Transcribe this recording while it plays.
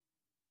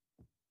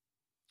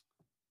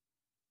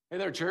Hey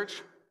there,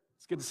 church.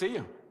 It's good to see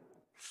you.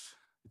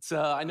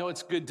 I know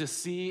it's good to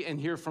see and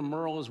hear from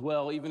Merle as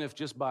well, even if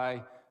just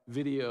by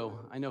video.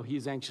 I know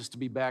he's anxious to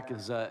be back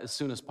as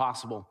soon as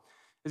possible.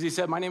 As he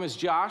said, my name is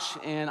Josh,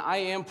 and I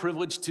am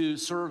privileged to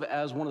serve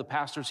as one of the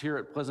pastors here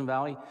at Pleasant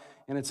Valley,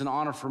 and it's an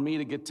honor for me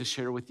to get to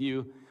share with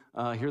you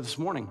here this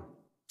morning.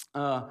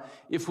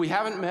 If we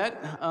haven't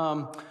met,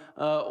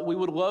 we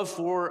would love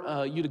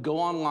for you to go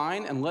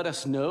online and let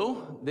us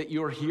know that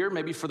you're here,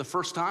 maybe for the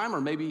first time, or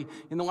maybe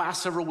in the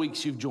last several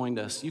weeks you've joined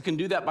us. You can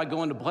do that by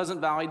going to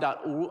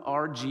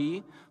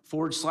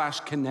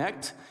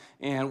pleasantvalley.org/connect,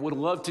 and would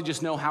love to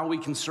just know how we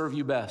can serve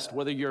you best,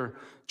 whether you're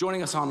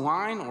joining us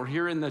online or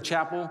here in the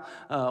chapel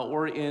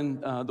or in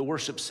the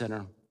worship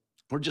center.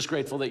 We're just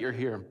grateful that you're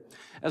here.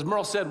 As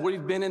Merle said,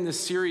 we've been in this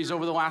series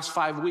over the last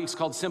 5 weeks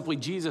called Simply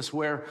Jesus,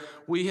 where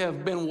we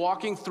have been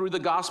walking through the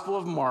Gospel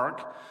of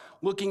Mark,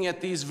 looking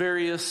at these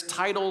various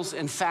titles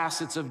and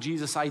facets of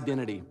Jesus'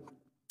 identity.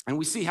 And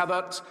we see how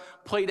that's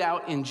played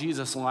out in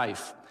Jesus'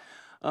 life.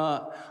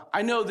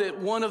 I know that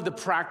one of the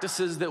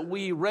practices that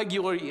we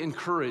regularly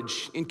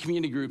encourage in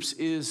community groups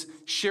is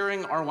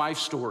sharing our life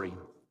story.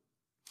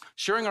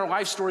 Sharing our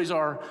life stories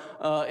are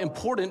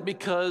important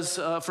because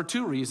for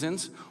two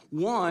reasons.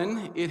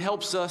 One, it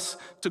helps us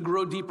to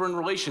grow deeper in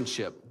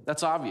relationship.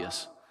 That's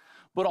obvious.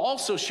 But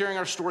also sharing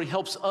our story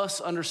helps us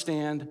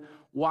understand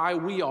why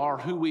we are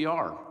who we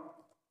are.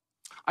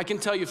 I can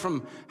tell you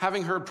from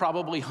having heard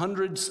probably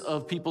hundreds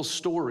of people's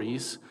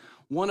stories,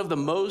 one of the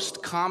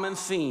most common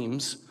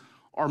themes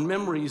are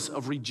memories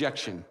of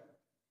rejection.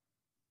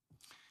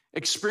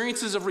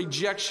 Experiences of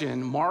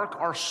rejection mark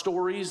our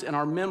stories and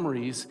our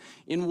memories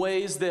in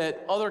ways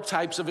that other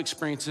types of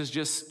experiences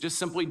just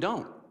simply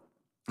don't.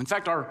 In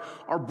fact,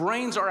 our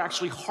brains are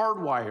actually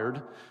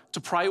hardwired to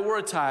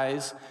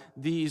prioritize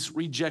these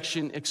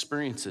rejection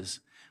experiences,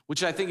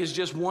 which I think is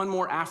just one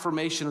more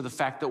affirmation of the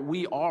fact that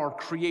we are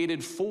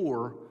created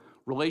for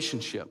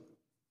relationship.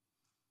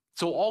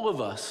 So all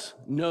of us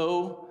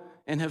know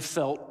and have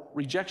felt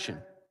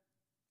rejection.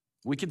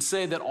 We could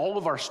say that all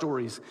of our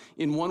stories,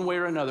 in one way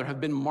or another, have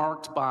been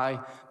marked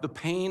by the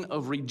pain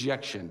of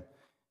rejection.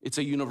 It's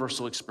a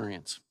universal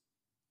experience.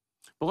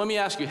 But let me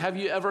ask you, have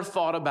you ever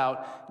thought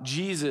about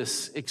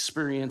Jesus'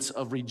 experience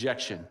of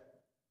rejection?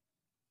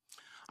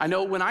 I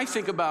know when I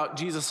think about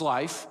Jesus'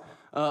 life,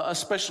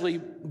 especially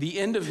the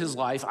end of his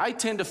life, I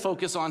tend to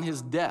focus on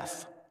his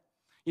death.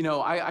 You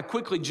know, I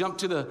quickly jump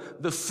to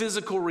the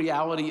physical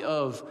reality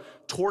of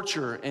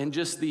torture and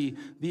just the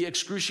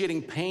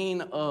excruciating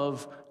pain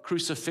of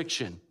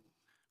crucifixion.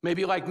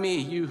 Maybe like me,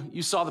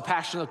 you saw The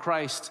Passion of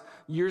Christ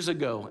years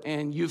ago,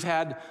 and you've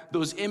had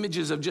those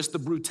images of just the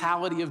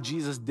brutality of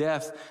Jesus'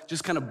 death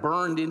just kind of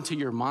burned into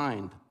your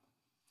mind.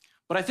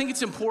 But I think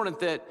it's important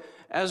that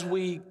as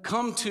we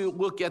come to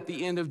look at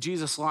the end of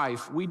Jesus'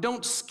 life, we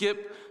don't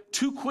skip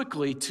too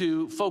quickly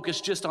to focus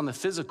just on the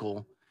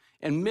physical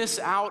and miss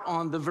out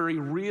on the very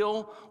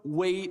real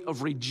weight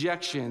of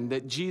rejection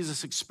that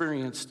Jesus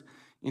experienced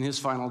in his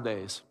final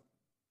days.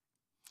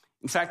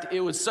 In fact, it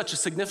was such a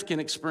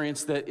significant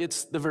experience that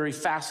it's the very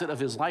facet of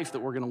his life that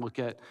we're going to look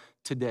at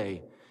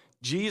today.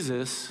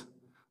 Jesus,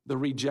 the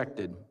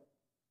rejected.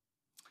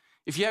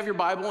 If you have your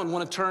Bible and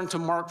want to turn to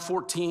Mark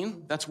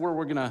 14, that's where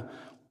we're going to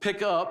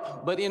pick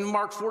up. But in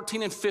Mark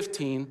 14 and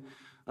 15,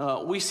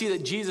 we see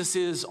that Jesus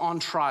is on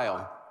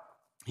trial.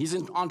 He's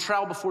on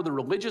trial before the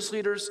religious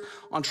leaders,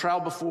 on trial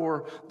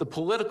before the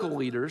political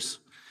leaders.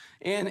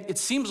 And it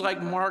seems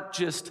like Mark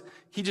just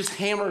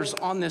hammers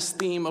on this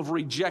theme of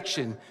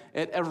rejection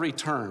at every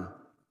turn.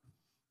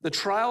 The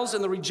trials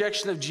and the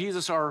rejection of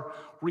Jesus are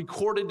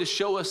recorded to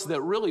show us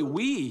that really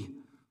we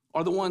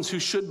are the ones who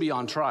should be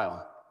on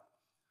trial.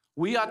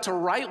 We ought to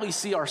rightly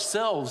see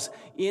ourselves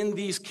in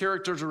these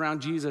characters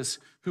around Jesus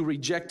who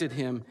rejected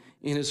him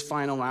in his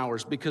final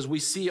hours because we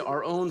see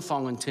our own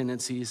fallen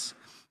tendencies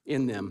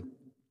in them.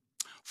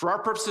 For our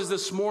purposes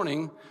this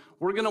morning,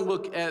 we're going to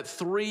look at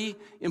three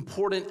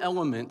important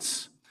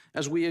elements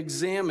as we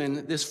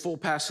examine this full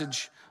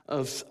passage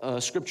of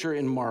Scripture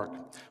in Mark.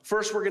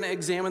 First, we're going to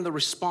examine the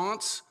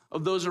response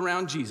of those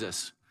around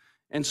Jesus.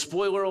 And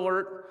spoiler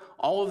alert,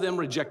 all of them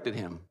rejected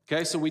him.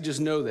 Okay, so we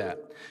just know that.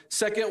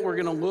 Second, we're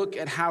going to look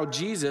at how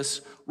Jesus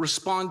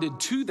responded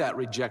to that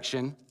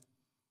rejection.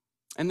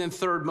 And then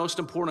third, most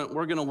important,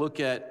 we're going to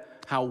look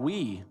at how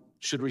we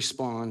should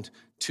respond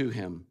to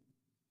him.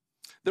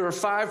 There are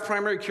 5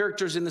 primary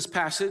characters in this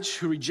passage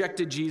who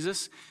rejected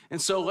Jesus, and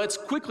so let's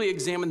quickly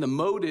examine the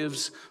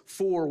motives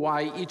for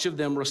why each of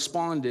them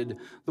responded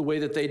the way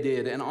that they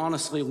did, and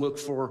honestly look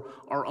for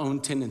our own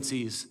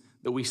tendencies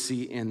that we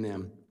see in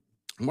them.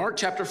 Mark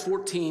chapter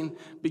 14,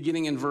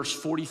 beginning in verse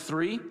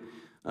 43.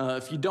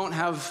 If you don't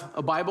have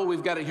a Bible,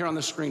 we've got it here on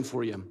the screen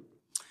for you.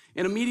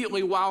 And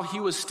immediately while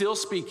he was still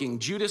speaking,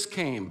 Judas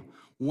came,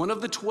 one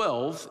of the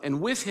 12, and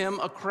with him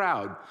a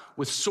crowd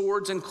with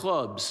swords and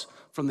clubs,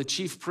 from the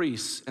chief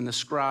priests and the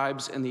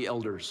scribes and the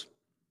elders.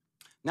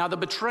 Now the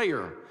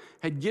betrayer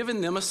had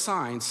given them a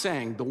sign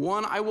saying, "The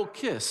one I will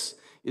kiss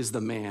is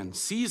the man.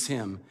 Seize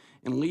him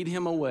and lead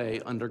him away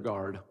under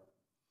guard."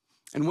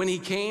 And when he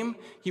came,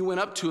 he went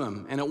up to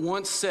him and at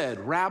once said,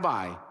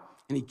 "Rabbi,"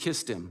 and he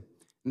kissed him.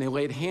 And they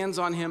laid hands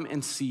on him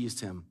and seized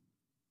him.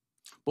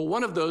 But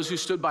one of those who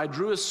stood by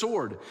drew his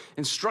sword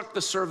and struck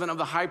the servant of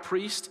the high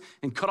priest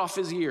and cut off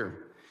his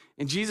ear.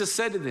 And Jesus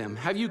said to them,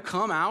 "Have you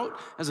come out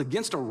as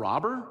against a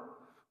robber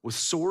with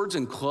swords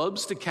and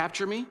clubs to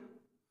capture me?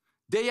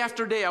 Day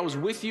after day I was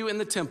with you in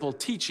the temple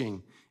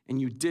teaching, and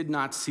you did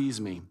not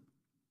seize me.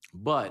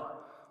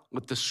 But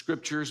let the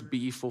scriptures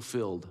be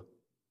fulfilled."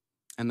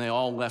 And they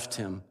all left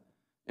him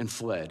and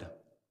fled.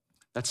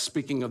 That's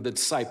speaking of the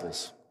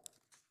disciples.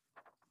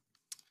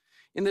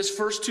 In this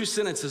first two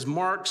sentences,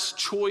 Mark's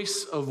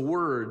choice of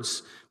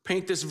words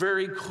paint this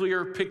very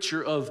clear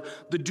picture of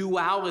the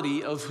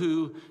duality of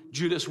who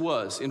Judas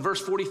was. In verse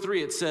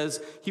 43, it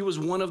says he was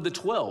one of the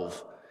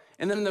 12.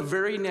 And then in the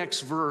very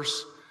next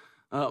verse,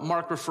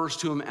 Mark refers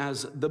to him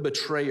as the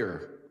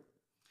betrayer.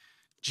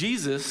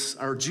 Judas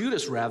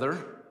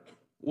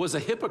was a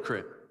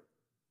hypocrite.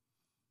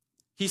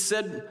 He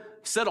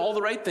said all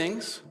the right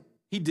things.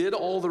 He did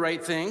all the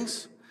right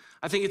things.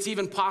 I think it's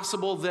even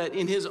possible that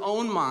in his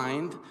own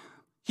mind,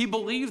 he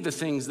believed the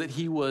things that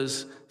he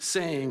was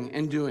saying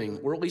and doing,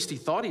 or at least he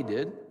thought he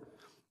did.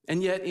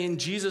 And yet in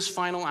Jesus'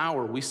 final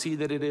hour, we see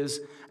that it is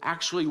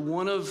actually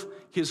one of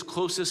his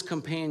closest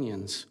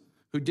companions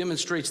who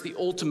demonstrates the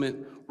ultimate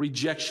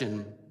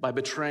rejection by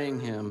betraying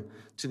him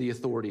to the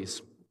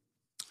authorities.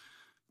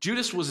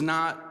 Judas was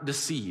not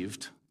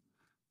deceived.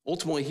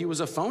 Ultimately, he was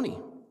a phony.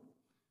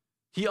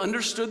 He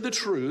understood the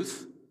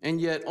truth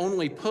and yet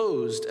only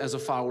posed as a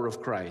follower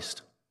of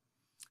Christ.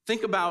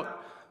 Think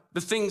about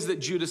the things that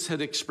Judas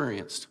had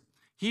experienced.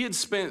 He had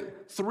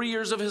spent 3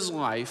 years of his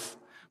life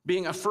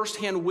being a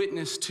firsthand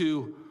witness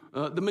to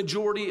the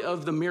majority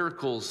of the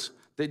miracles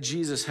that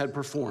Jesus had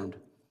performed.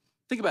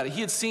 Think about it.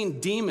 He had seen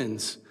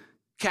demons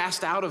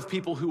cast out of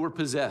people who were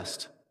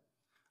possessed.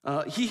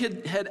 He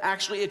had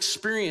actually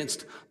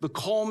experienced the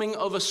calming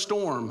of a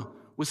storm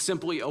with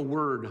simply a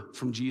word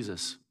from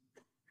Jesus.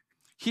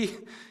 He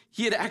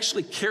had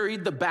actually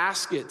carried the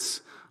baskets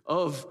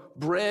of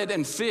bread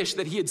and fish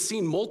that he had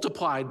seen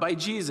multiplied by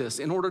Jesus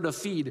in order to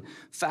feed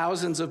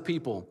thousands of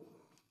people.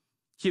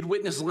 He had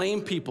witnessed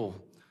lame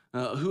people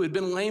who had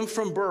been lame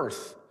from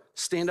birth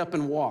stand up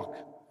and walk.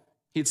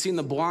 He had seen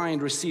the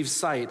blind receive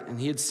sight, and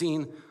he had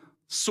seen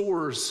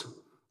sores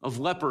of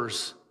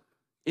lepers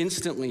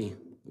instantly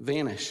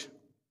vanish.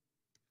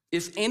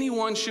 If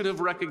anyone should have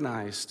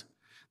recognized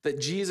that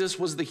Jesus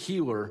was the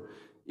healer,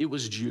 it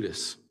was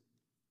Judas.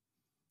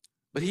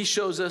 But he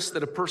shows us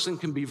that a person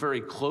can be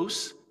very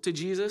close to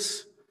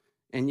Jesus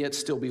and yet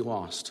still be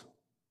lost.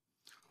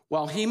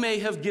 While he may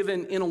have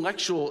given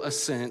intellectual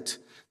assent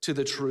to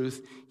the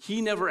truth,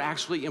 he never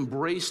actually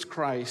embraced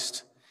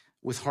Christ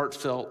with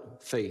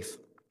heartfelt faith.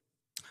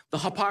 The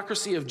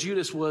hypocrisy of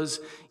Judas was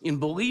in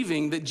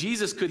believing that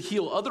Jesus could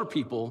heal other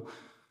people,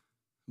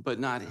 but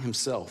not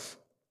himself.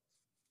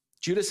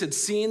 Judas had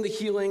seen the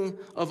healing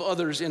of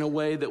others in a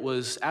way that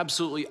was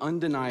absolutely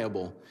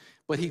undeniable,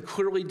 but he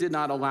clearly did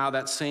not allow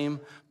that same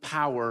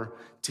power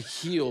to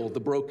heal the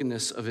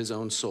brokenness of his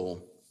own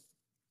soul.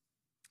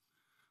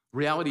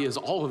 Reality is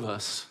all of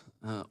us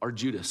are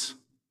Judas.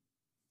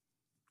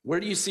 Where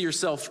do you see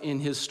yourself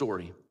in his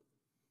story?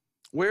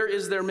 Where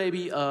is there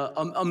maybe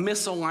a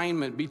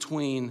misalignment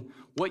between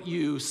what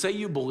you say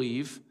you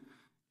believe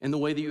and the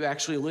way that you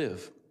actually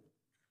live?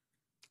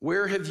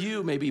 Where have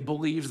you maybe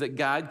believed that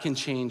God can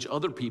change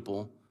other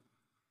people,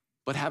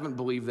 but haven't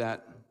believed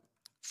that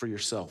for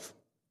yourself?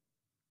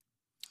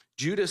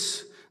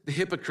 Judas, the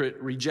hypocrite,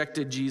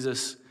 rejected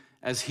Jesus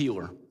as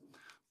healer.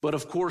 But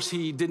of course,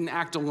 he didn't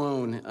act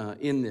alone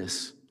in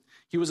this.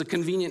 He was a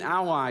convenient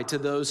ally to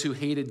those who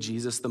hated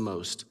Jesus the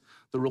most,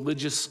 the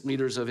religious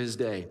leaders of his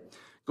day.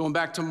 Going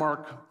back to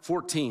Mark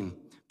 14,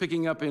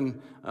 picking up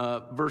in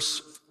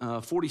verse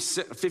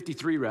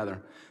 53,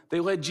 they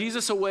led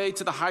Jesus away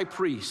to the high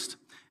priest,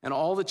 and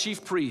all the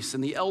chief priests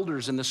and the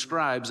elders and the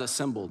scribes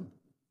assembled.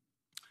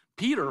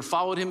 Peter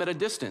followed him at a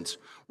distance,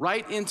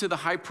 right into the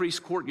high priest's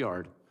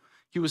courtyard.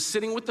 He was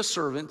sitting with the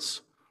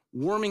servants,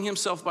 warming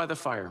himself by the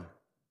fire.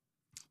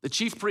 The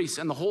chief priests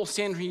and the whole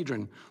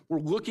Sanhedrin were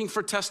looking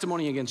for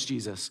testimony against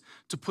Jesus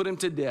to put him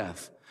to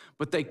death,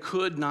 but they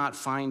could not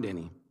find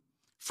any.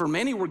 For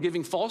many were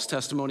giving false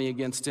testimony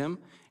against him,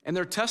 and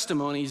their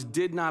testimonies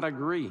did not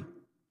agree.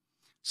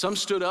 Some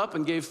stood up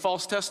and gave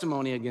false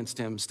testimony against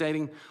him,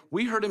 stating,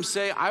 "We heard him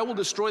say, 'I will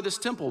destroy this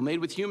temple made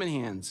with human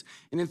hands,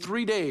 and in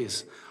 3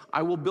 days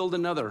I will build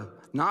another,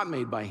 not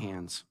made by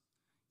hands.'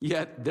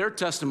 Yet their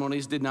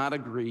testimonies did not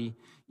agree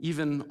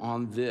even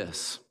on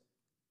this."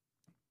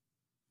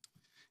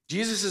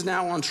 Jesus is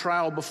now on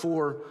trial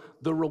before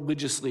the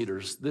religious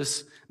leaders,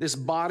 this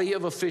body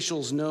of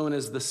officials known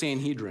as the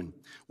Sanhedrin.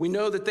 We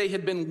know that they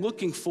had been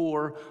looking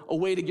for a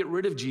way to get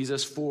rid of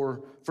Jesus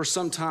for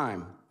some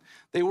time.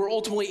 They were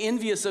ultimately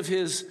envious of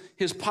his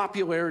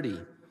popularity,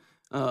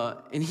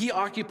 and he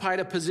occupied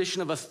a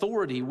position of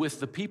authority with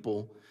the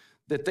people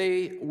that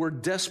they were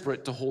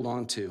desperate to hold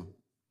on to.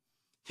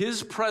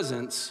 His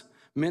presence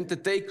meant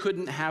that they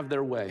couldn't have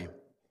their way,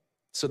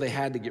 so they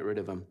had to get rid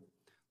of him.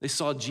 They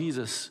saw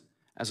Jesus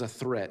as a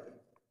threat.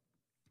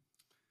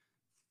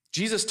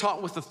 Jesus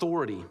taught with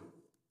authority,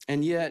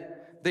 and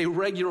yet they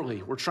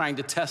regularly were trying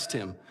to test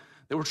him.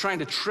 They were trying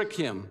to trick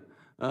him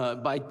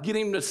by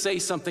getting him to say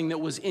something that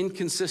was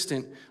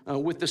inconsistent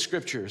with the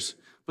scriptures,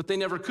 but they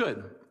never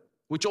could,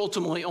 which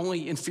ultimately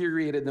only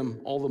infuriated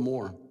them all the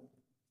more.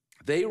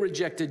 They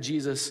rejected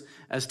Jesus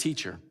as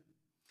teacher.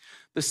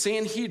 The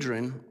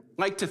Sanhedrin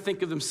liked to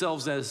think of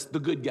themselves as the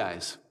good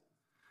guys,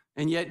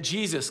 and yet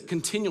Jesus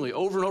continually,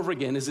 over and over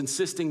again, is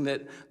insisting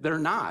that they're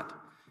not.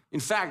 In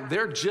fact,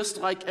 they're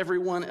just like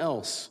everyone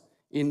else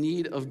in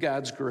need of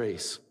God's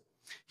grace.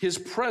 His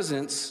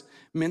presence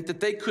meant that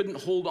they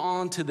couldn't hold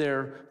on to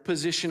their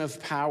position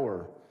of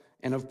power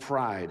and of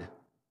pride.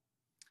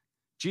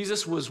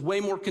 Jesus was way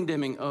more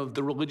condemning of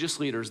the religious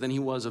leaders than he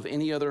was of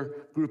any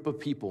other group of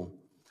people,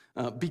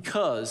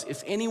 because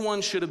if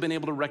anyone should have been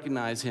able to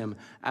recognize him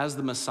as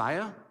the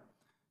Messiah,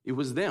 it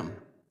was them.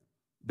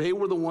 They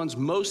were the ones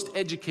most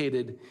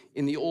educated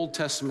in the Old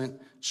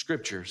Testament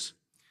scriptures.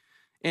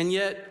 And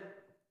yet,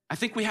 I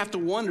think we have to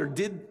wonder,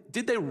 did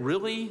they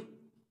really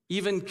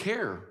even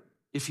care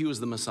if he was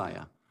the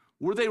Messiah?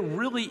 Were they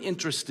really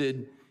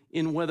interested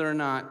in whether or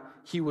not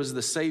he was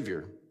the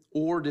Savior?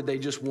 Or did they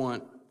just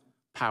want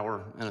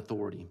power and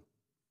authority?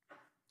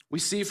 We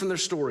see from their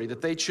story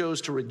that they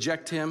chose to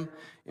reject him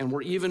and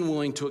were even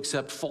willing to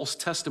accept false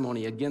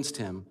testimony against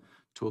him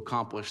to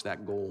accomplish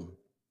that goal.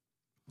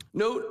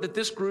 Note that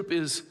this group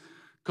is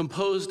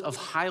composed of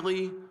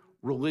highly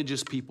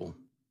religious people.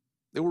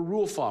 They were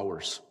rule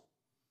followers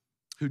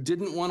who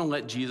didn't want to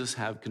let Jesus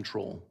have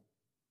control.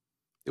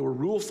 They were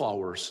rule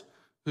followers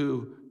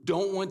who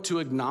don't want to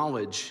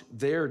acknowledge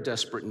their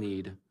desperate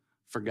need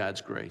for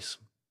God's grace.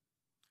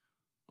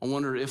 I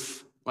wonder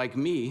if, like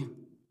me,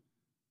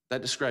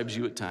 that describes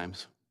you at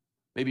times.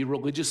 Maybe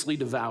religiously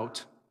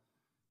devout,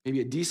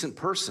 maybe a decent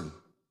person.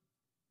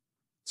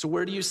 So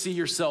where do you see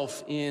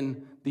yourself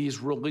in these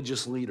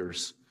religious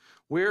leaders?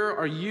 Where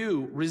are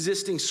you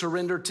resisting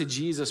surrender to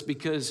Jesus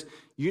because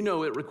you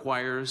know it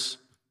requires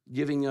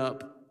giving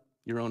up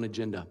your own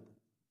agenda?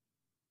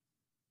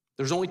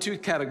 There's only two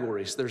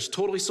categories. There's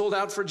totally sold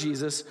out for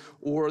Jesus,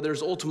 or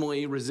there's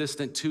ultimately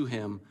resistant to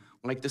him,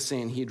 like the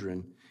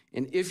Sanhedrin.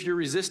 And if you're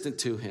resistant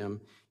to him,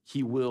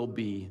 he will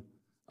be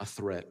a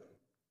threat.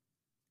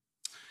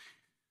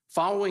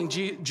 Following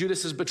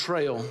Judas's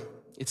betrayal,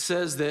 it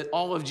says that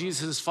all of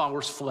Jesus'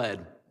 followers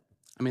fled.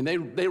 I mean,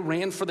 they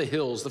ran for the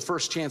hills the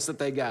first chance that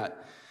they got.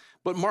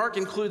 But Mark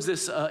includes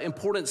this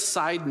important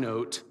side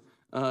note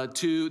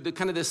to the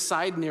kind of this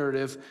side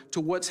narrative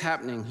to what's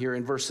happening here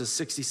in verses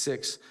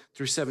 66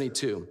 through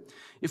 72.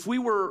 If we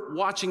were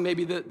watching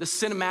maybe the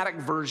cinematic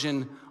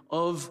version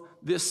of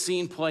this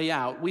scene play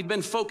out, we'd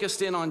been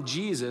focused in on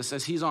Jesus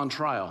as he's on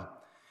trial.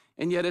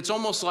 And yet it's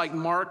almost like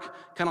Mark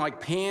kind of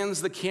like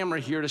pans the camera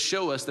here to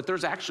show us that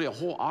there's actually a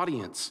whole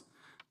audience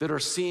that are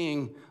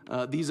seeing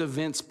these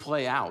events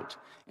play out.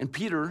 And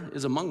Peter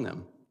is among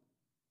them.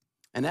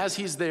 And as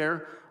he's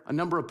there, a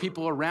number of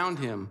people around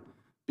him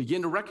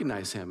begin to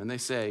recognize him. And they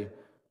say,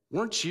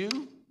 weren't you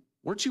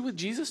with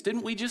Jesus?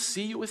 Didn't we just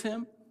see you with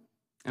him?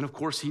 And of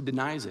course, he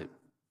denies it. In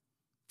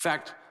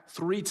fact,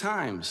 3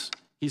 times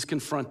he's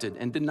confronted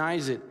and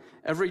denies it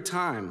every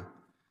time,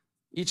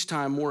 each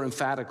time more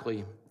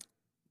emphatically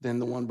than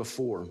the one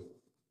before.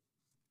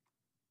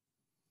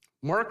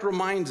 Mark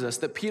reminds us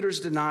that Peter's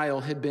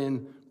denial had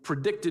been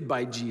predicted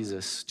by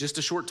Jesus just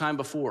a short time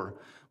before.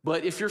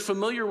 But if you're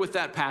familiar with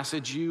that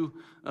passage, do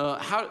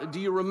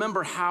you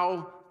remember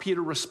how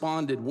Peter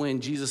responded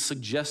when Jesus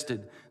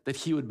suggested that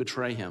he would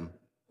betray him?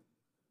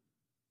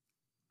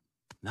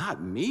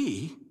 Not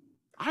me.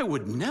 I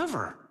would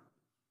never.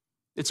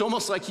 It's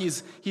almost like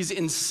he's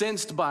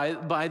incensed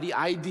by the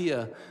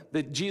idea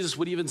that Jesus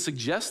would even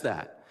suggest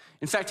that.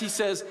 In fact, he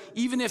says,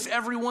 even if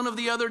every one of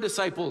the other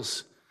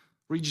disciples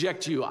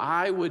reject you,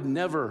 I would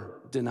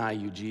never deny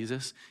you,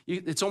 Jesus.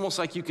 It's almost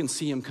like you can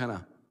see him kind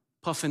of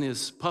puffing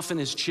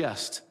his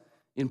chest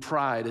in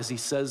pride as he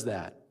says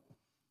that.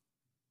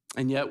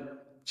 And yet,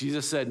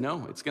 Jesus said,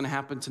 no, it's going to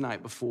happen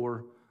tonight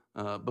before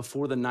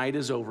the night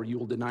is over. You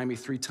will deny me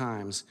 3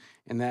 times.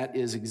 And that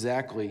is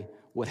exactly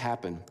what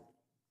happened.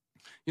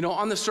 You know,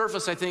 on the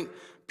surface, I think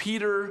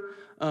Peter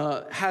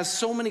has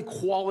so many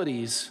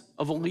qualities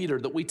of a leader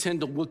that we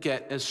tend to look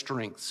at as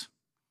strengths.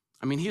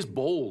 I mean, he's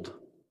bold.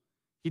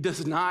 He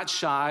does not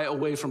shy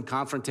away from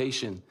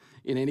confrontation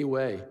in any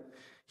way.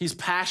 He's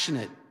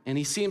passionate, and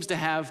he seems to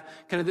have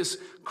kind of this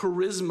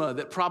charisma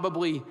that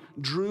probably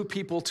drew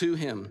people to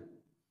him.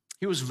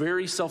 He was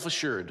very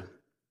self-assured.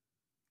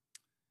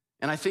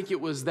 And I think it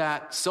was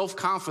that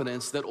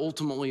self-confidence that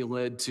ultimately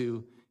led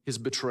to his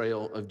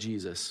betrayal of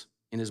Jesus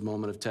in his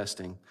moment of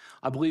testing.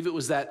 I believe it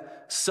was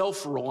that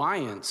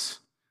self-reliance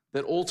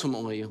that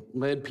ultimately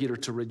led Peter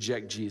to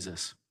reject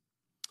Jesus.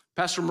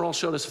 Pastor Merle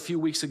showed us a few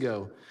weeks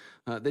ago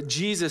that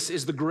Jesus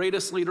is the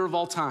greatest leader of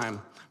all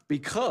time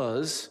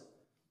because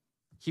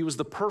he was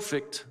the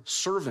perfect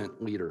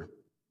servant leader.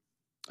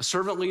 A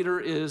servant leader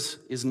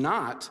is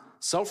not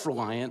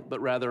self-reliant, but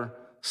rather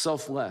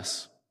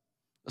selfless.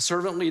 A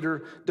servant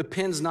leader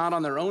depends not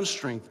on their own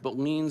strength, but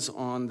leans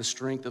on the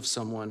strength of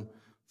someone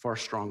far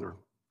stronger.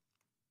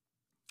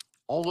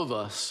 All of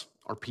us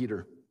are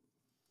Peter.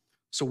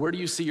 So where do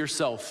you see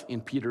yourself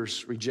in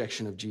Peter's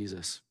rejection of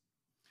Jesus?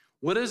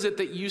 What is it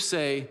that you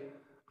say,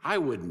 I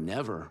would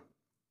never?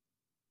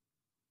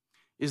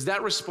 Is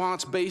that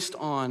response based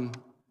on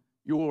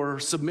your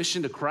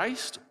submission to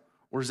Christ,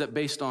 or is that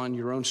based on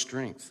your own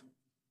strength?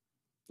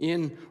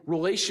 In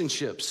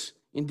relationships,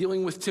 in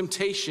dealing with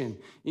temptation,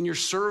 in your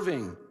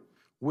serving,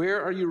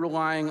 where are you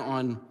relying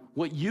on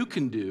what you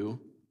can do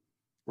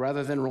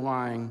rather than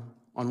relying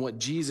on what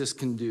Jesus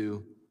can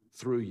do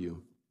through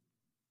you?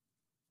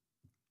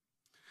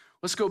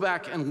 Let's go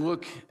back and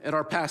look at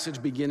our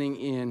passage beginning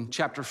in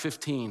chapter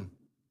 15.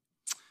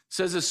 It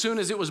says, as soon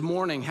as it was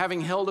morning,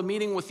 having held a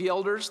meeting with the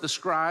elders, the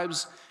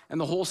scribes, and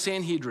the whole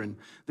Sanhedrin,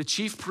 the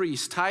chief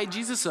priests tied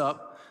Jesus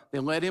up, they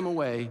led him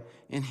away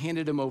and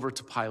handed him over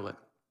to Pilate.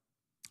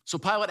 So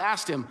Pilate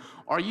asked him,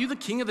 are you the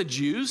king of the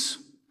Jews?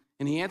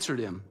 And he answered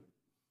him,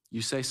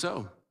 you say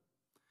so.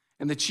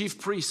 And the chief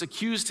priests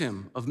accused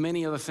him of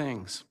many other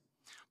things.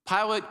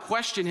 Pilate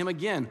questioned him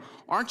again,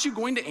 aren't you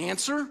going to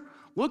answer?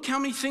 Look how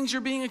many things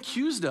you're being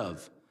accused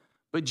of.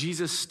 But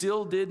Jesus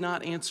still did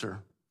not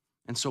answer,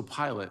 and so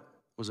Pilate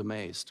was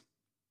amazed.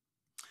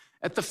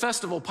 At the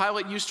festival,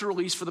 Pilate used to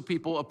release for the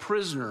people a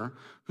prisoner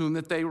whom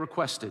that they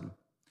requested.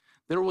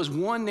 There was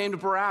one named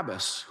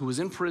Barabbas who was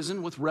in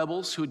prison with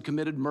rebels who had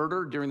committed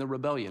murder during the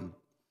rebellion.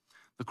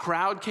 The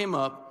crowd came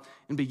up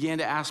and began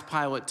to ask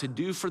Pilate to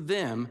do for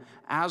them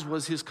as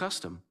was his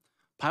custom.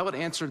 Pilate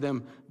answered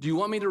them, do you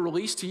want me to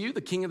release to you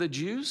the king of the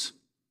Jews?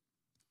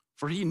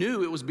 For he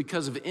knew it was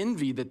because of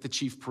envy that the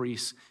chief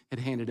priests had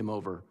handed him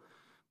over.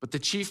 But the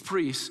chief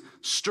priests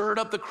stirred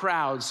up the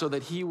crowd so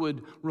that he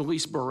would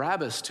release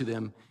Barabbas to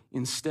them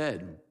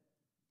instead.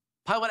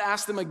 Pilate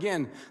asked them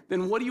again,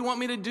 then what do you want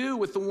me to do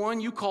with the one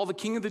you call the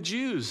king of the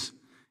Jews?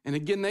 And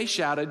again they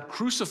shouted,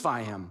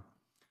 crucify him.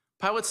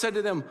 Pilate said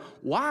to them,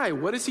 why?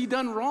 What has he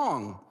done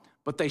wrong?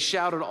 But they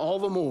shouted all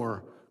the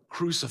more,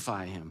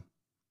 crucify him.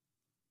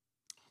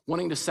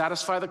 Wanting to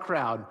satisfy the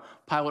crowd,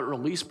 Pilate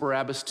released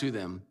Barabbas to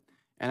them.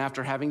 And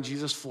after having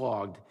Jesus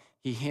flogged,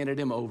 he handed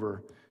him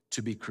over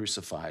to be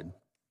crucified.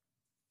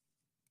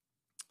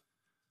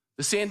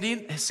 The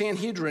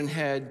Sanhedrin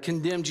had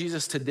condemned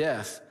Jesus to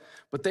death,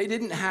 but they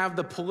didn't have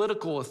the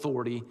political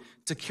authority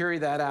to carry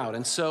that out.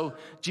 And so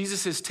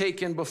Jesus is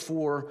taken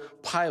before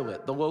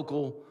Pilate, the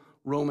local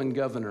Roman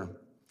governor.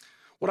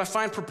 What I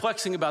find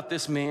perplexing about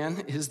this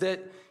man is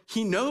that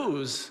he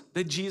knows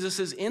that Jesus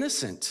is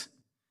innocent,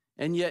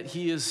 and yet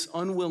he is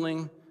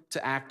unwilling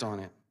to act on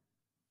it.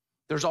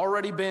 There's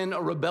already been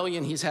a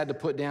rebellion he's had to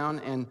put down,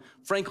 and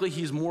frankly,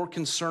 he's more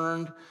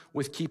concerned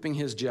with keeping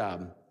his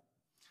job.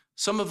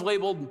 Some have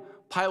labeled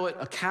Pilate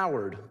a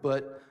coward,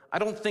 but I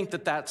don't think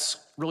that that's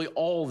really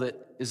all that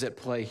is at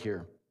play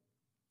here.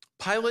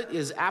 Pilate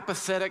is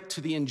apathetic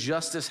to the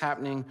injustice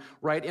happening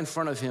right in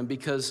front of him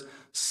because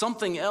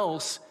something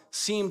else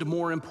seemed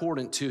more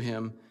important to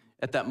him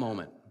at that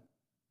moment.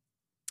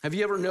 Have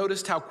you ever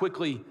noticed how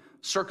quickly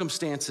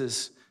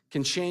circumstances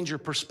can change your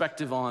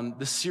perspective on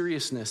the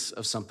seriousness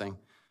of something?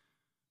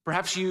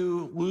 Perhaps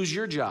you lose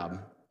your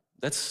job.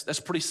 That's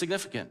pretty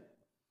significant.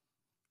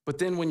 But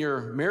then when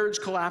your marriage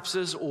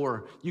collapses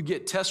or you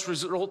get test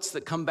results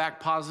that come back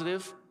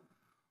positive,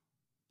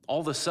 all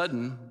of a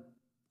sudden,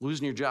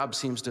 losing your job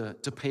seems to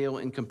pale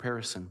in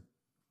comparison.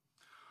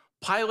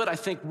 Pilate, I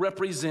think,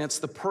 represents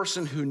the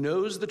person who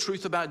knows the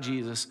truth about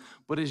Jesus,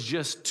 but is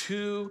just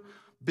too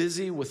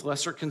busy with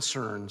lesser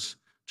concerns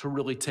to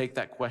really take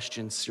that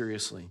question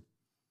seriously.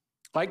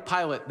 Like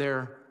Pilate,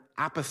 they're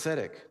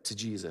apathetic to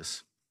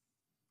Jesus.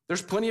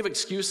 There's plenty of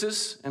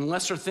excuses and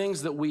lesser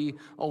things that we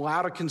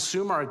allow to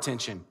consume our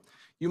attention.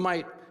 You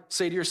might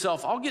say to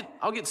yourself,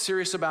 I'll get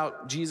serious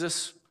about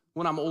Jesus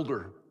when I'm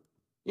older.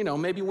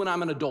 Maybe when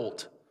I'm an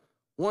adult.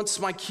 Once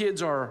my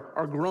kids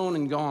are grown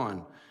and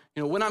gone.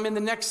 When I'm in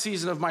the next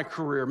season of my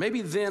career,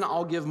 maybe then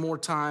I'll give more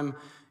time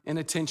and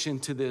attention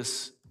to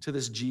this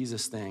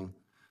Jesus thing.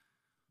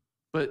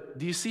 But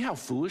do you see how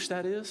foolish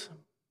that is?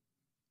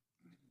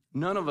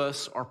 None of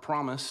us are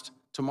promised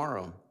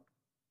tomorrow.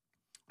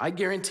 I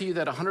guarantee you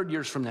that 100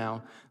 years from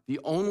now, the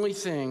only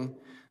thing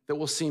that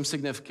will seem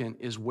significant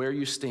is where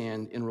you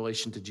stand in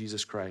relation to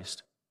Jesus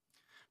Christ.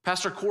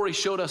 Pastor Corey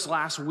showed us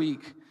last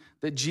week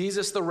that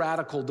Jesus the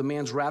radical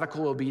demands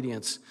radical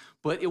obedience,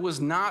 but it was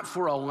not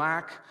for a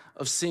lack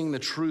of seeing the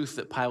truth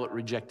that Pilate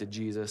rejected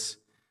Jesus.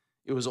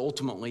 It was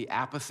ultimately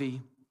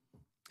apathy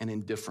and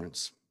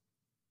indifference.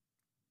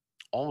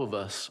 All of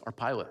us are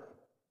Pilate.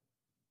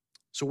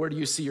 So where do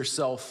you see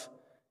yourself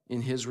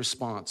in his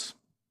response?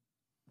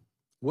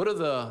 What are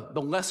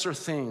the lesser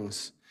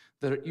things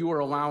that you are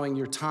allowing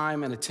your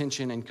time and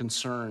attention and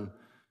concern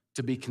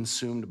to be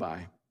consumed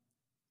by?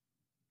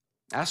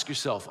 Ask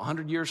yourself,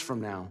 100 years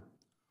from now,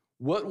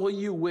 what will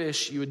you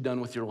wish you had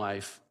done with your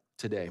life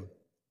today?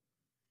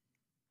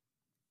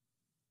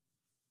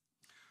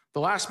 The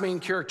last main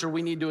character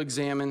we need to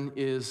examine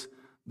is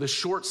the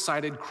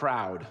short-sighted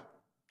crowd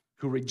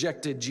who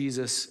rejected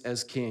Jesus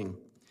as king.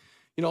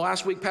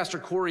 Last week, Pastor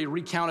Corey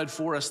recounted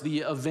for us the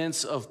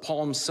events of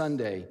Palm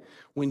Sunday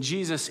when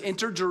Jesus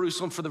entered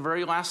Jerusalem for the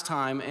very last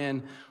time,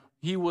 and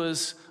he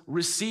was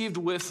received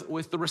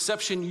with the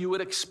reception you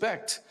would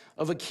expect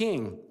of a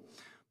king.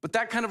 But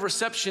that kind of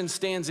reception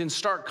stands in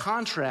stark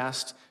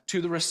contrast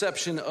to the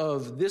reception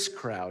of this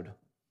crowd.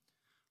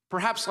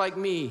 Perhaps like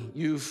me,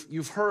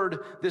 you've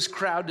heard this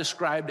crowd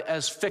described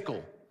as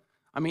fickle.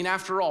 I mean,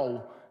 after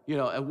all,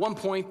 at one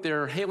point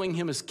they're hailing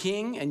him as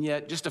king, and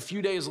yet just a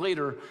few days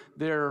later,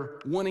 they're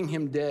wanting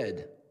him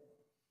dead.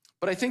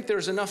 But I think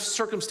there's enough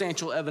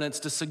circumstantial evidence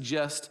to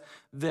suggest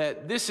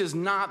that this is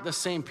not the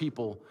same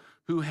people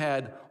who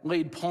had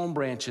laid palm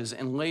branches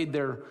and laid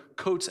their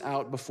coats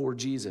out before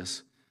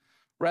Jesus.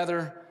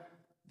 Rather,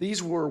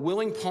 these were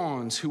willing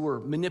pawns who were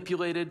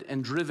manipulated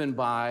and driven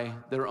by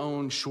their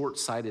own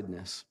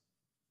short-sightedness.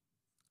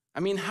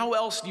 I mean, how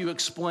else do you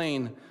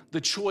explain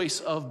the choice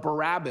of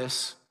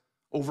Barabbas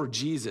over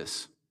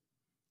Jesus?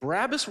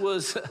 Barabbas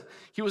was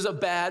a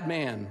bad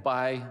man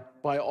by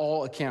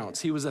all accounts.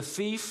 He was a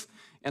thief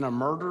and a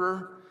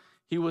murderer.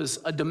 He was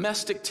a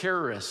domestic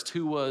terrorist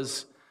who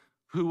was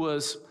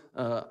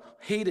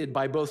hated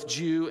by both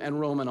Jew and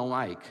Roman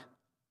alike.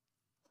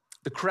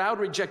 The crowd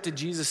rejected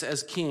Jesus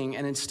as king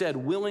and instead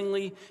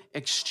willingly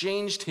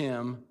exchanged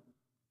him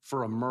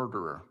for a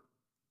murderer.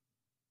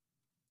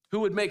 Who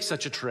would make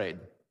such a trade?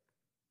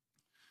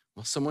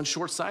 Well, someone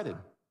short-sighted.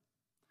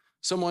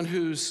 Someone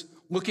who's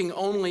looking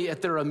only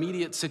at their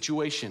immediate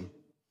situation.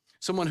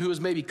 Someone who is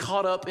maybe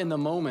caught up in the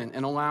moment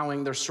and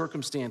allowing their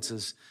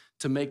circumstances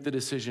to make the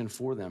decision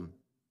for them.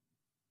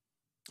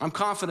 I'm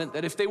confident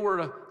that if they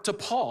were to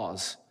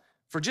pause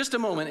for just a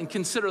moment and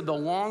consider the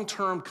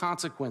long-term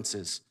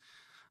consequences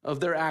of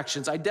their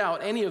actions, I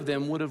doubt any of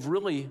them would have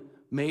really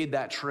made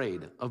that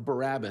trade of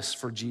Barabbas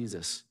for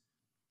Jesus.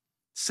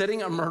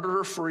 Setting a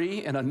murderer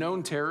free and a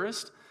known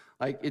terrorist,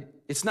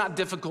 it's not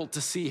difficult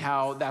to see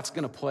how that's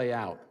going to play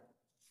out.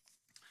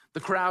 The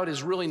crowd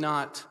is really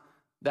not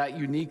that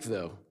unique,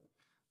 though.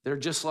 They're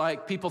just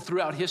like people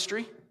throughout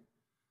history,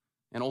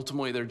 and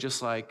ultimately they're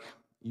just like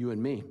you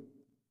and me.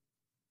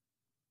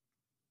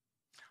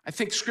 I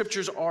think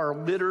scriptures are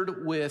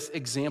littered with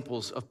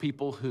examples of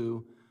people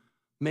who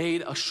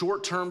made a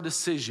short-term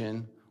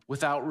decision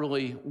without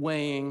really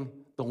weighing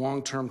the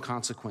long-term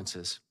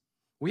consequences.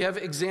 We have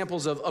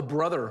examples of a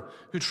brother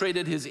who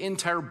traded his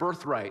entire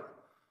birthright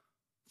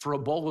for a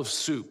bowl of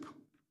soup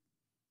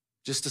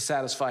just to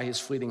satisfy his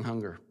fleeting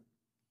hunger.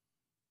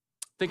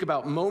 Think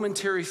about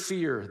momentary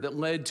fear that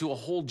led to a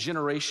whole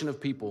generation of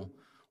people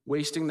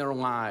wasting their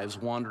lives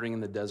wandering in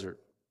the desert.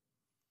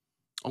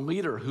 A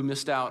leader who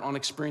missed out on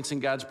experiencing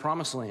God's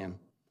promised land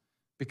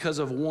because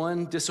of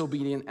one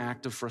disobedient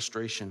act of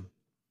frustration.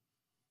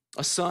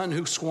 A son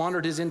who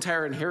squandered his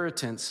entire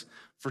inheritance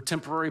for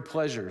temporary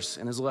pleasures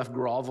and is left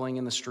groveling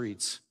in the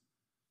streets.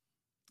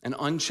 An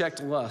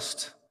unchecked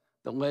lust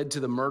that led to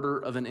the murder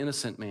of an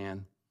innocent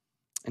man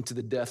and to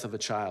the death of a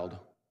child.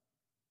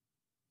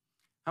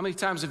 How many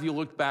times have you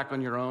looked back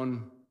on your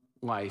own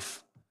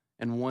life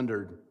and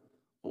wondered,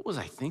 what was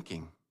I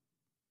thinking?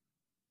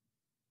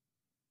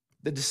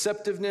 The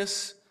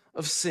deceptiveness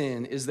of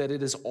sin is that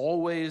it is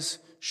always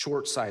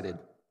short-sighted.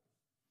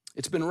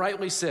 It's been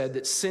rightly said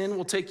that sin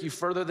will take you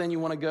further than you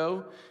want to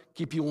go,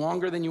 keep you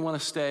longer than you want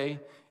to stay,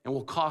 and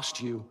will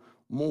cost you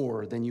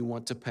more than you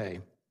want to pay.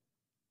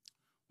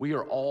 We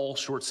are all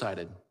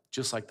short-sighted,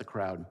 just like the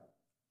crowd.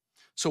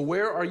 So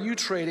where are you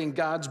trading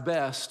God's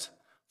best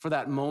for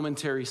that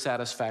momentary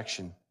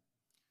satisfaction?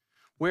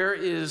 Where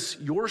is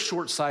your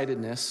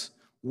short-sightedness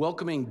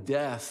welcoming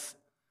death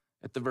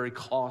at the very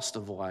cost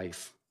of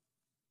life?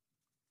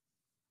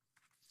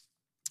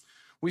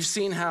 We've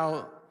seen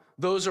how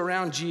those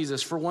around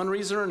Jesus, for one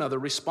reason or another,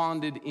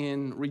 responded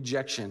in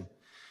rejection.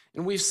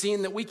 And we've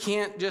seen that we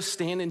can't just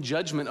stand in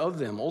judgment of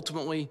them.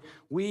 Ultimately,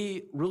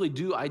 we really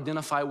do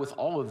identify with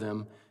all of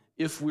them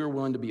if we're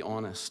willing to be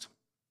honest.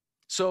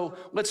 So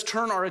let's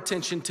turn our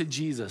attention to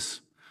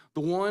Jesus, the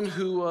one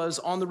who was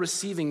on the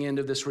receiving end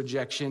of this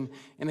rejection,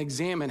 and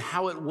examine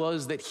how it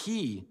was that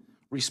he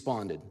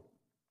responded.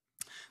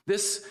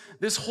 This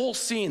whole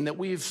scene that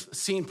we've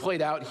seen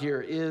played out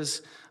here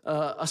is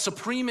a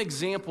supreme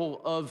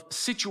example of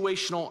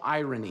situational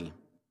irony.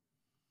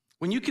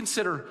 When you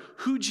consider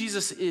who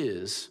Jesus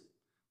is,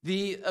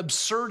 the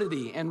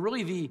absurdity and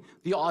really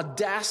the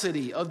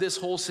audacity of this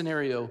whole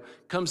scenario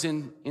comes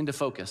into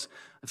focus.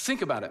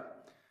 Think about it.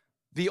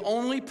 The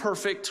only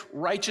perfect,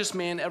 righteous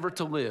man ever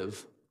to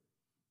live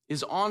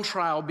is on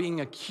trial being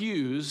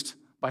accused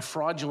by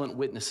fraudulent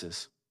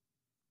witnesses.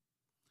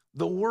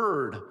 The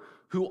Word,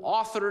 who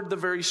authored the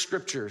very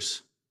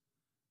scriptures,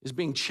 is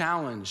being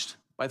challenged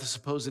by the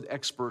supposed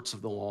experts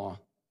of the law.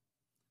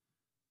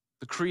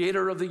 The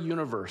creator of the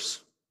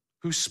universe,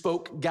 who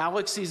spoke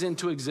galaxies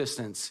into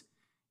existence,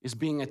 is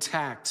being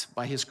attacked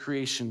by his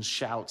creation's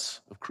shouts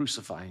of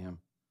crucify him.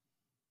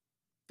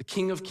 The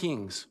King of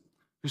Kings,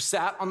 who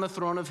sat on the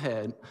throne of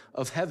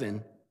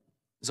heaven,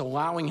 is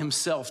allowing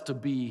himself to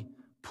be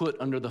put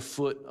under the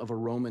foot of a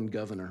Roman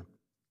governor.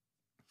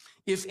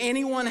 If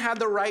anyone had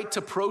the right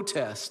to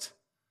protest,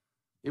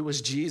 It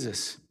was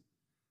Jesus.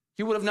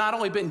 He would have not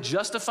only been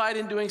justified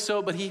in doing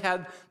so, but he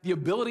had the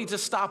ability to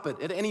stop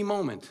it at any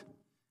moment.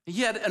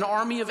 He had an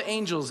army of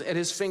angels at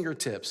his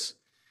fingertips,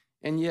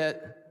 and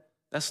yet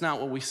that's not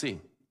what we see.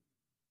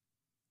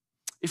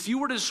 If you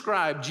were to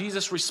describe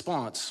Jesus'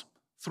 response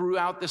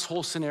throughout this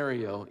whole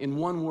scenario in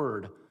one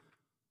word,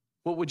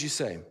 what would you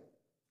say?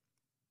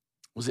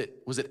 Was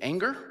it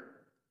anger?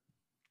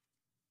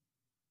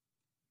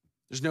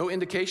 There's no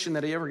indication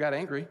that he ever got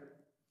angry.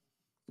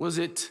 Was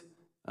it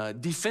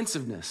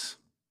defensiveness?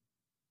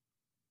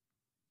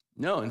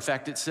 No, in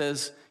fact, it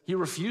says he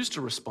refused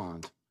to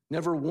respond,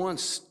 never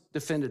once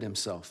defended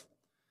himself.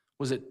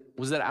 Was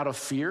that out of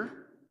fear?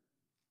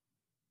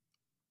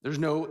 There's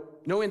no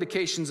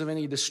indications of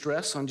any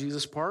distress on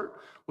Jesus'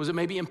 part. Was it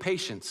maybe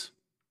impatience?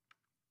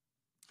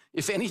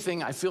 If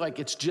anything, I feel like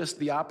it's just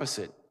the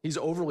opposite. He's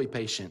overly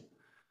patient.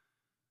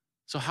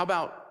 So how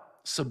about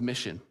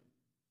submission?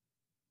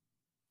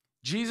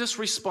 Jesus'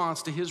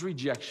 response to his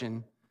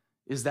rejection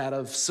is that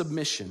of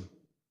submission.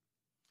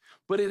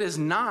 But it is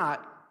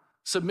not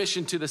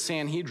submission to the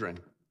Sanhedrin.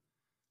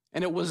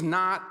 And it was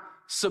not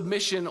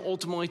submission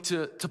ultimately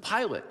to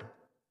Pilate.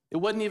 It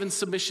wasn't even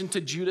submission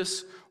to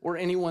Judas or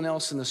anyone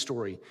else in the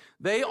story.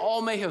 They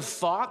all may have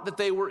thought that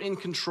they were in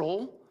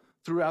control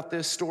throughout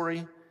this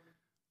story,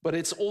 but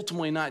it's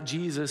ultimately not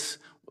Jesus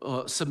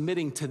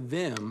submitting to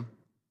them,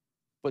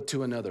 but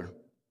to another.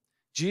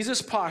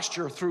 Jesus'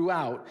 posture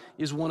throughout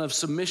is one of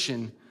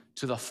submission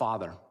to the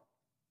Father.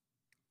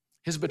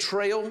 His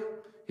betrayal,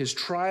 his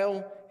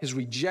trial, his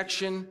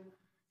rejection,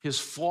 his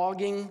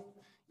flogging,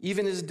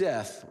 even his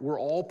death were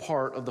all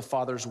part of the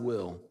Father's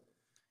will.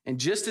 And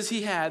just as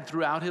he had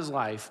throughout his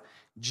life,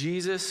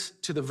 Jesus,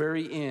 to the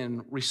very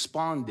end,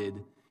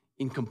 responded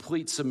in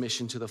complete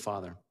submission to the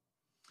Father.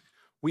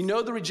 We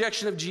know the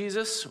rejection of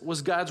Jesus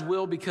was God's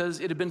will because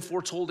it had been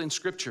foretold in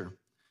Scripture.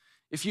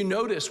 If you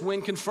notice,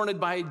 when confronted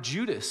by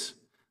Judas,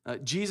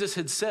 Jesus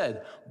had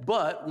said,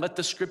 "But let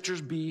the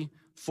Scriptures be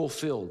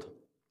fulfilled."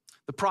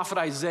 The prophet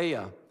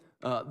Isaiah,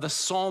 the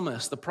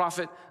psalmist, the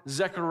prophet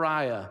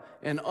Zechariah,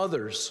 and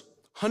others,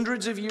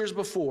 hundreds of years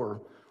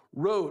before,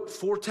 wrote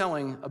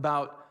foretelling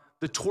about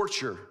the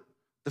torture,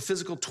 the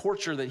physical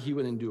torture that he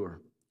would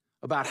endure,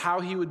 about how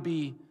he would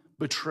be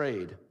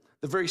betrayed,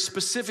 the very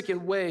specific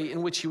way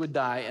in which he would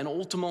die, and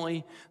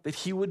ultimately that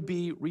he would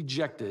be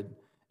rejected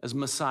as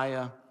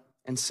Messiah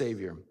and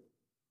Savior.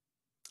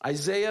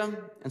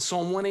 Isaiah and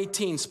Psalm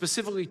 118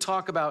 specifically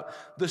talk about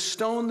the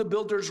stone the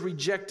builders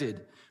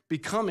rejected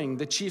becoming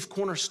the chief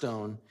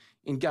cornerstone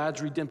in God's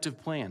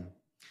redemptive plan.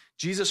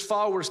 Jesus'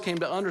 followers came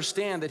to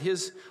understand that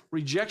his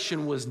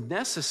rejection was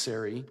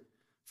necessary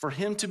for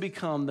him to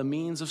become the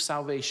means of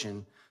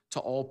salvation to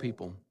all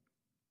people.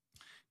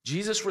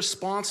 Jesus'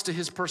 response to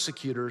his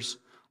persecutors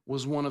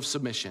was one of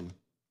submission,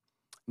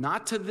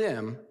 not to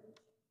them,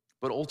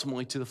 but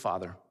ultimately to the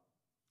Father.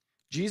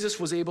 Jesus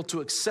was able to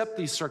accept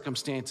these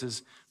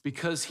circumstances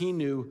because he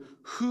knew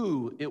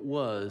who it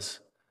was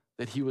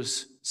that he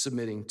was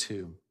submitting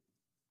to.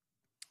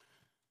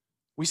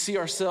 We see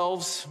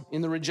ourselves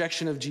in the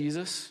rejection of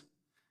Jesus,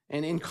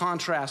 and in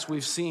contrast,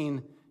 we've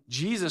seen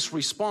Jesus'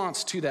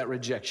 response to that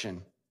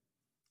rejection.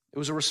 It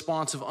was a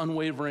response of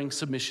unwavering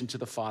submission to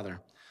the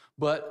Father.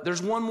 But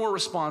there's one more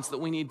response that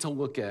we need to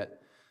look at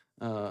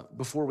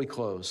before we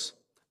close.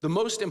 The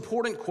most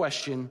important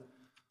question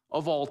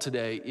of all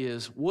today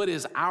is, what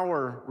is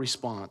our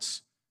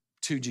response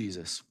to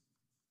Jesus?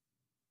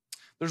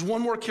 There's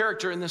one more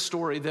character in this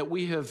story that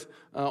we have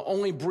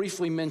only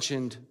briefly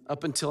mentioned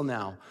up until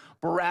now,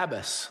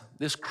 Barabbas,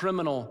 this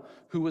criminal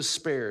who was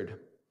spared.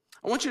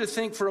 I want you to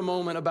think for a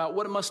moment about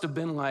what it must have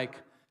been like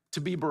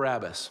to be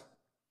Barabbas.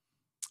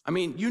 I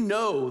mean, you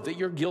know that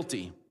you're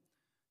guilty.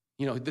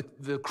 You know,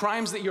 the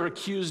crimes that you're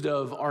accused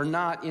of are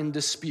not in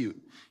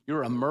dispute.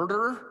 You're a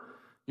murderer.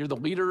 You're the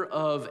leader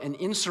of an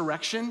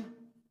insurrection.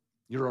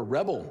 You're a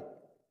rebel.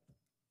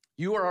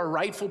 You are a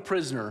rightful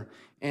prisoner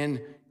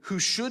and who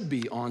should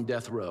be on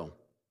death row.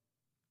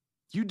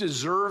 You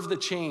deserve the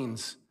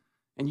chains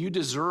and you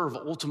deserve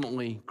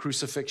ultimately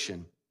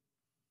crucifixion.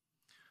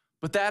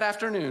 But that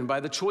afternoon, by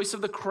the choice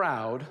of the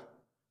crowd,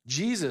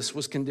 Jesus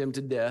was condemned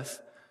to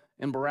death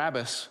and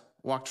Barabbas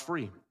walked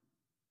free.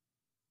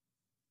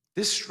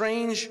 This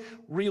strange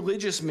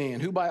religious man,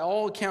 who by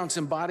all accounts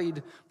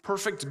embodied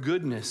perfect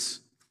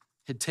goodness,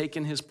 had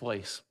taken his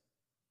place.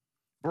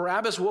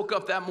 Barabbas woke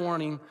up that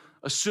morning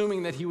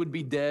assuming that he would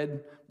be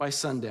dead by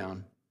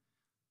sundown.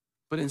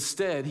 But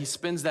instead, he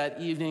spends that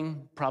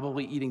evening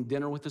probably eating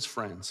dinner with his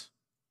friends.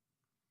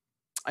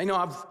 I know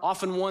I've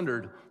often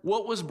wondered,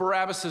 what was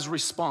Barabbas'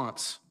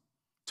 response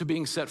to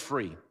being set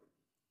free?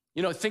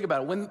 You know, think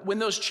about it. When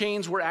those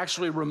chains were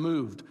actually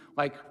removed,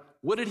 like,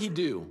 what did he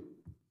do?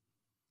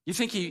 You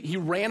think he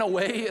ran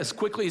away as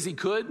quickly as he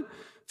could,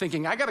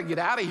 thinking, I got to get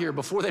out of here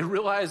before they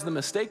realize the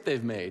mistake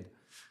they've made?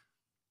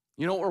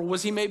 You know, or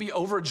was he maybe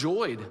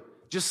overjoyed,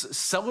 just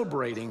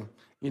celebrating,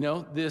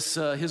 this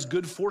his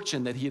good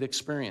fortune that he had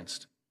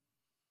experienced?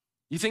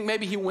 You think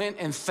maybe he went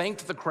and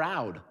thanked the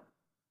crowd,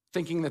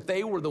 thinking that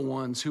they were the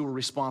ones who were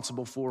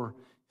responsible for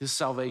his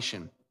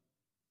salvation?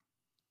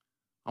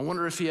 I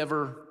wonder if he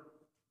ever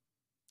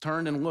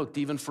turned and looked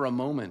even for a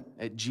moment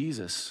at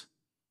Jesus,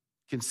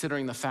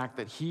 considering the fact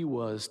that he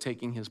was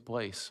taking his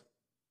place.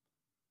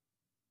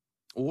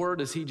 Or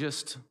does he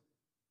just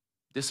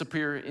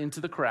disappear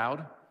into the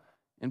crowd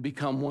and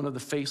become one of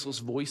the faceless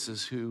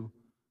voices who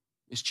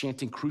is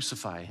chanting,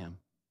 "Crucify him"?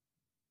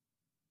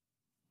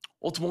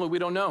 Ultimately, we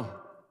don't know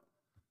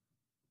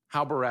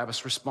how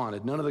Barabbas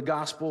responded. None of the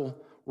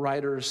gospel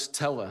writers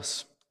tell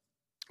us.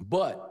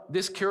 But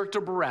this character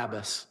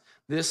Barabbas,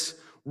 this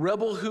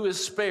rebel who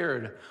is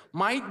spared,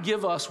 might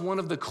give us one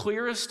of the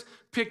clearest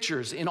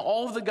pictures in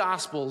all of the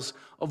gospels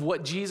of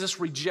what Jesus'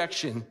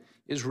 rejection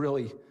is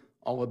really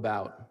all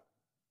about.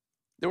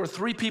 There were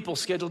 3 people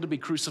scheduled to be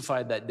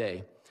crucified that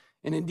day.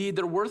 And indeed,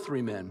 there were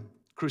 3 men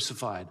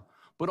crucified,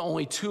 but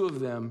only 2 of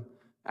them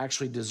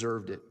actually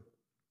deserved it.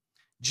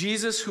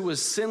 Jesus, who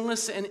was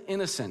sinless and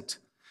innocent,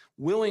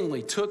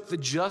 willingly took the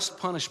just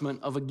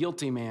punishment of a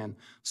guilty man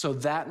so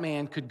that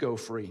man could go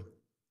free.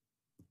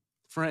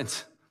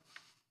 Friends,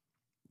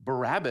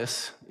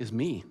 Barabbas is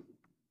me.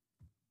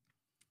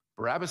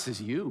 Barabbas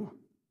is you.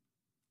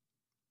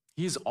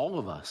 He's all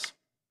of us.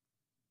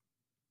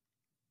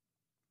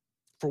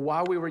 For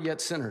while we were yet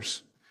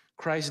sinners,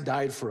 Christ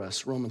died for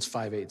us, Romans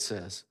 5:8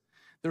 says.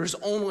 There is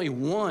only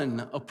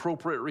one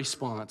appropriate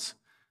response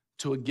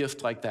to a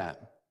gift like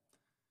that,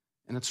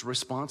 and it's a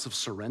response of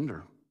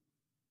surrender.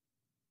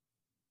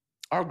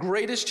 Our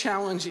greatest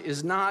challenge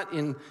is not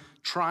in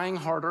trying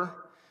harder.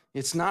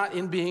 It's not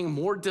in being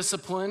more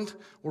disciplined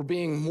or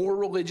being more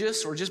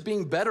religious or just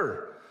being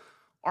better.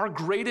 Our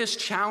greatest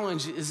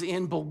challenge is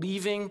in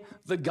believing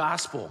the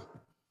gospel.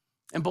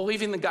 And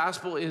believing the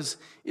gospel is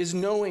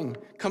knowing,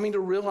 coming to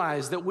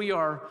realize that we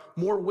are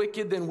more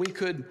wicked than we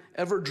could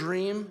ever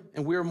dream,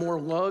 and we are more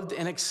loved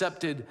and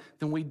accepted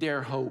than we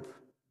dare hope.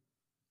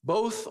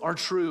 Both are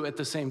true at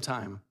the same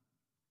time.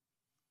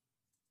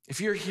 If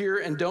you're here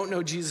and don't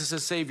know Jesus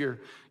as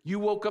Savior, you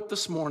woke up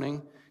this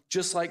morning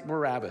just like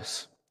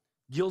Barabbas,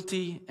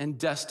 guilty and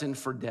destined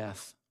for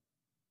death.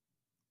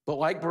 But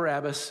like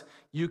Barabbas,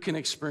 you can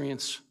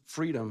experience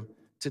freedom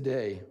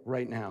today,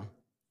 right now.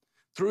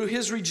 Through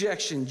his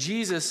rejection,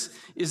 Jesus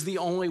is the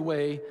only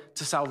way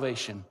to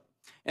salvation.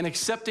 And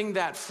accepting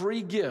that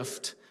free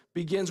gift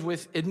begins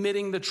with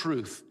admitting the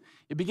truth.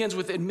 It begins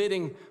with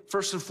admitting,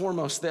 first and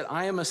foremost, that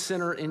I am a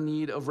sinner in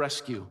need of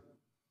rescue.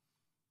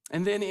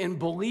 And then in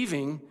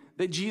believing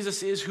that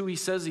Jesus is who he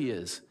says he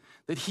is,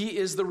 that he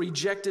is the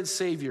rejected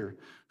Savior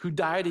who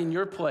died in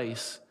your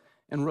place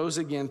and rose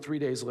again 3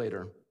 days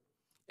later.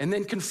 And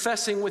then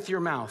confessing with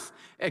your mouth,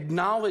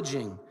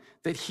 acknowledging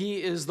that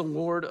he is the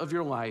Lord of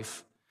your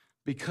life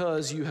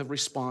because you have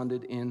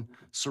responded in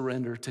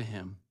surrender to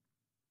him.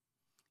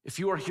 If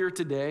you are here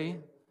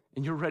today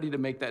and you're ready to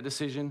make that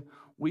decision,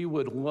 we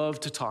would love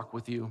to talk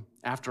with you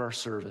after our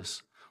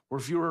service. Or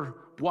if you're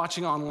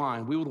watching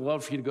online, we would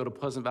love for you to go to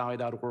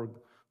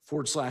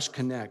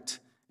pleasantvalley.org/connect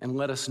and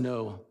let us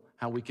know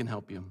how we can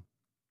help you.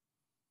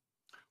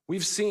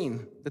 We've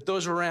seen that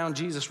those around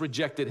Jesus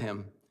rejected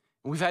him.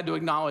 And we've had to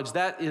acknowledge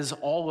that is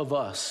all of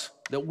us,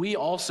 that we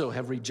also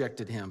have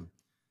rejected him.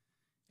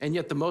 And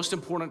yet the most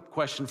important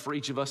question for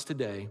each of us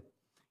today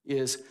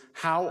is,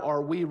 how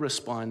are we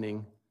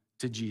responding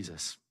to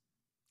Jesus?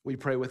 Will you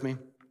pray with me?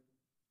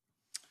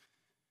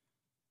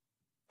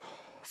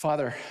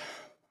 Father,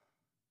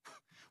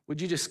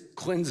 would you just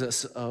cleanse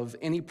us of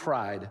any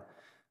pride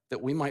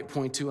that we might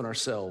point to in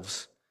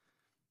ourselves,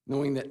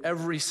 knowing that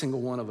every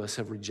single one of us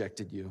have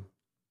rejected you.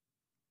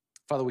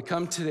 Father, we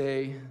come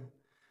today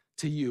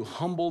to you,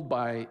 humbled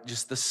by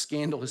just the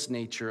scandalous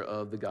nature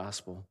of the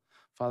gospel.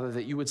 Father,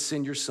 that you would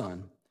send your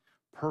Son,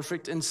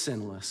 perfect and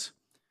sinless,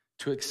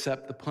 to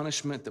accept the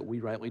punishment that we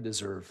rightly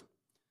deserve.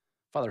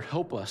 Father,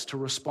 help us to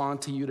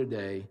respond to you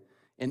today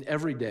and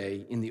every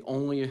day in the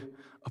only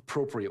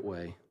appropriate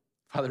way.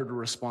 Father, to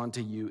respond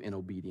to you in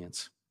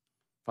obedience.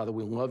 Father,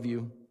 we love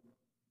you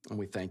and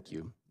we thank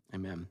you.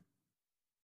 Amen.